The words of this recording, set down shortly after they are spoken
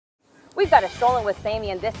We've got a Strollin with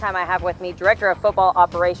Sami, and this time I have with me Director of Football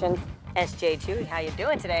Operations, S.J. Tuohy. How you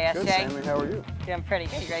doing today, S.J.? Good, Sami. How are you? Doing pretty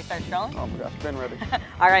good. You ready to start strolling? Oh my gosh, been ready.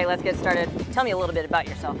 All right, let's get started. Tell me a little bit about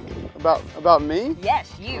yourself. About me?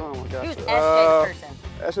 Yes, you. Oh my gosh. Who's S.J. the person?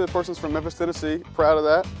 S.J. the person's from Memphis, Tennessee. Proud of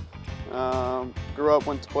that. Grew up,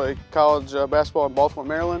 went to play college basketball in Baltimore,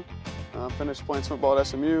 Maryland. Finished playing football at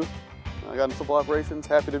SMU. Got into football operations.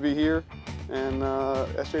 Happy to be here. And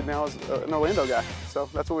S.J. now is an Orlando guy. So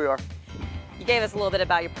that's what we are. You gave us a little bit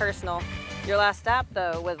about your personal. Your last stop,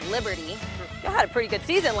 though, was Liberty. You had a pretty good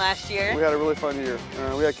season last year. We had a really fun year.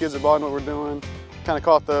 We had kids that bought what we're doing. Kind of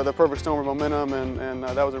caught the perfect storm of momentum, and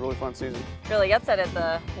that was a really fun season. Really upset at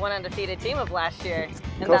the one undefeated team of last year.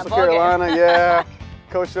 Coastal Carolina, yeah.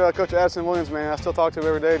 Coach Addison Williams, man, I still talk to him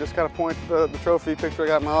every day. Just kind of point to the trophy picture I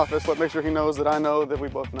got in my office. Make sure he knows that I know that we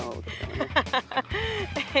both know.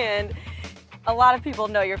 And a lot of people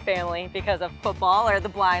know your family because of football or The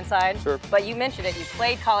Blind Side. Sure. But you mentioned it, you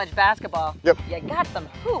played college basketball. Yep. You got some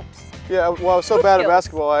hoops. Yeah, well, I was so bad at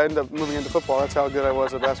basketball, I ended up moving into football. That's how good I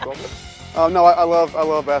was at basketball. But, no, I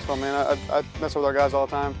love basketball, man. I mess with our guys all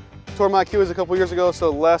the time. Tore my Achilles a couple years ago,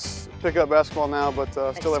 so less pick up basketball now, but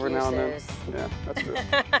still every now and then. Yeah, that's true.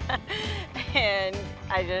 And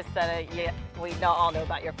I just said it, yeah, we all know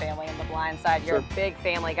about your family and The Blind Side. You're a big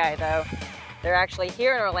family guy, though. They're actually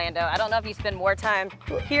here in Orlando. I don't know if you spend more time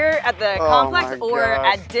here at the complex or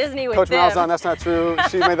at Disney with Coach them. Malzahn, that's not true.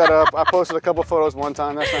 She made that up. I posted a couple photos one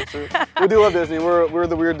time. That's not true. We do love Disney. We're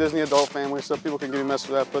the weird Disney adult family, so people can give me mess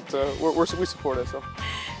with that, but we support it. So.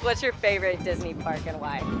 What's your favorite Disney park and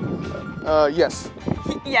why? Yes.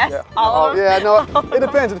 Yes, yeah. all of them? Yeah, no, it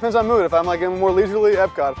depends. It depends on mood. If I'm like more leisurely,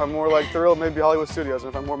 Epcot. If I'm more like thrilled, maybe Hollywood Studios.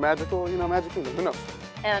 And if I'm more magical, Magic Kingdom. Who knows?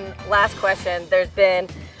 And last question, there's been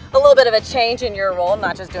a little bit of a change in your role,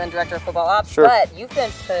 not just doing Director of Football Ops, sure. But you've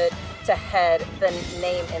been put to head the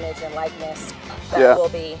name, image, and likeness that will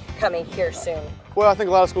be coming here soon. Well, I think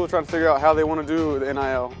a lot of schools are trying to figure out how they want to do the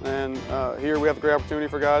NIL, and here we have a great opportunity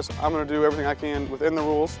for guys. I'm going to do everything I can within the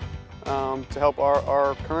rules to help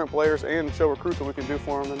our current players and show recruits what we can do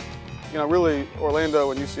for them. And really,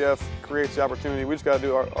 Orlando and UCF creates the opportunity. We just got to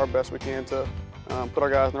do our best we can to put our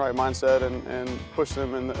guys in the right mindset and push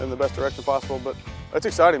them in the best direction possible. But it's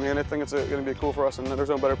exciting, man. I think it's going to be cool for us, and there's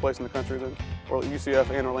no better place in the country than UCF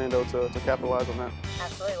and Orlando to capitalize on that.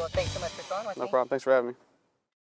 Absolutely. Well, thanks so much for showing with me. No problem. Thanks for having me.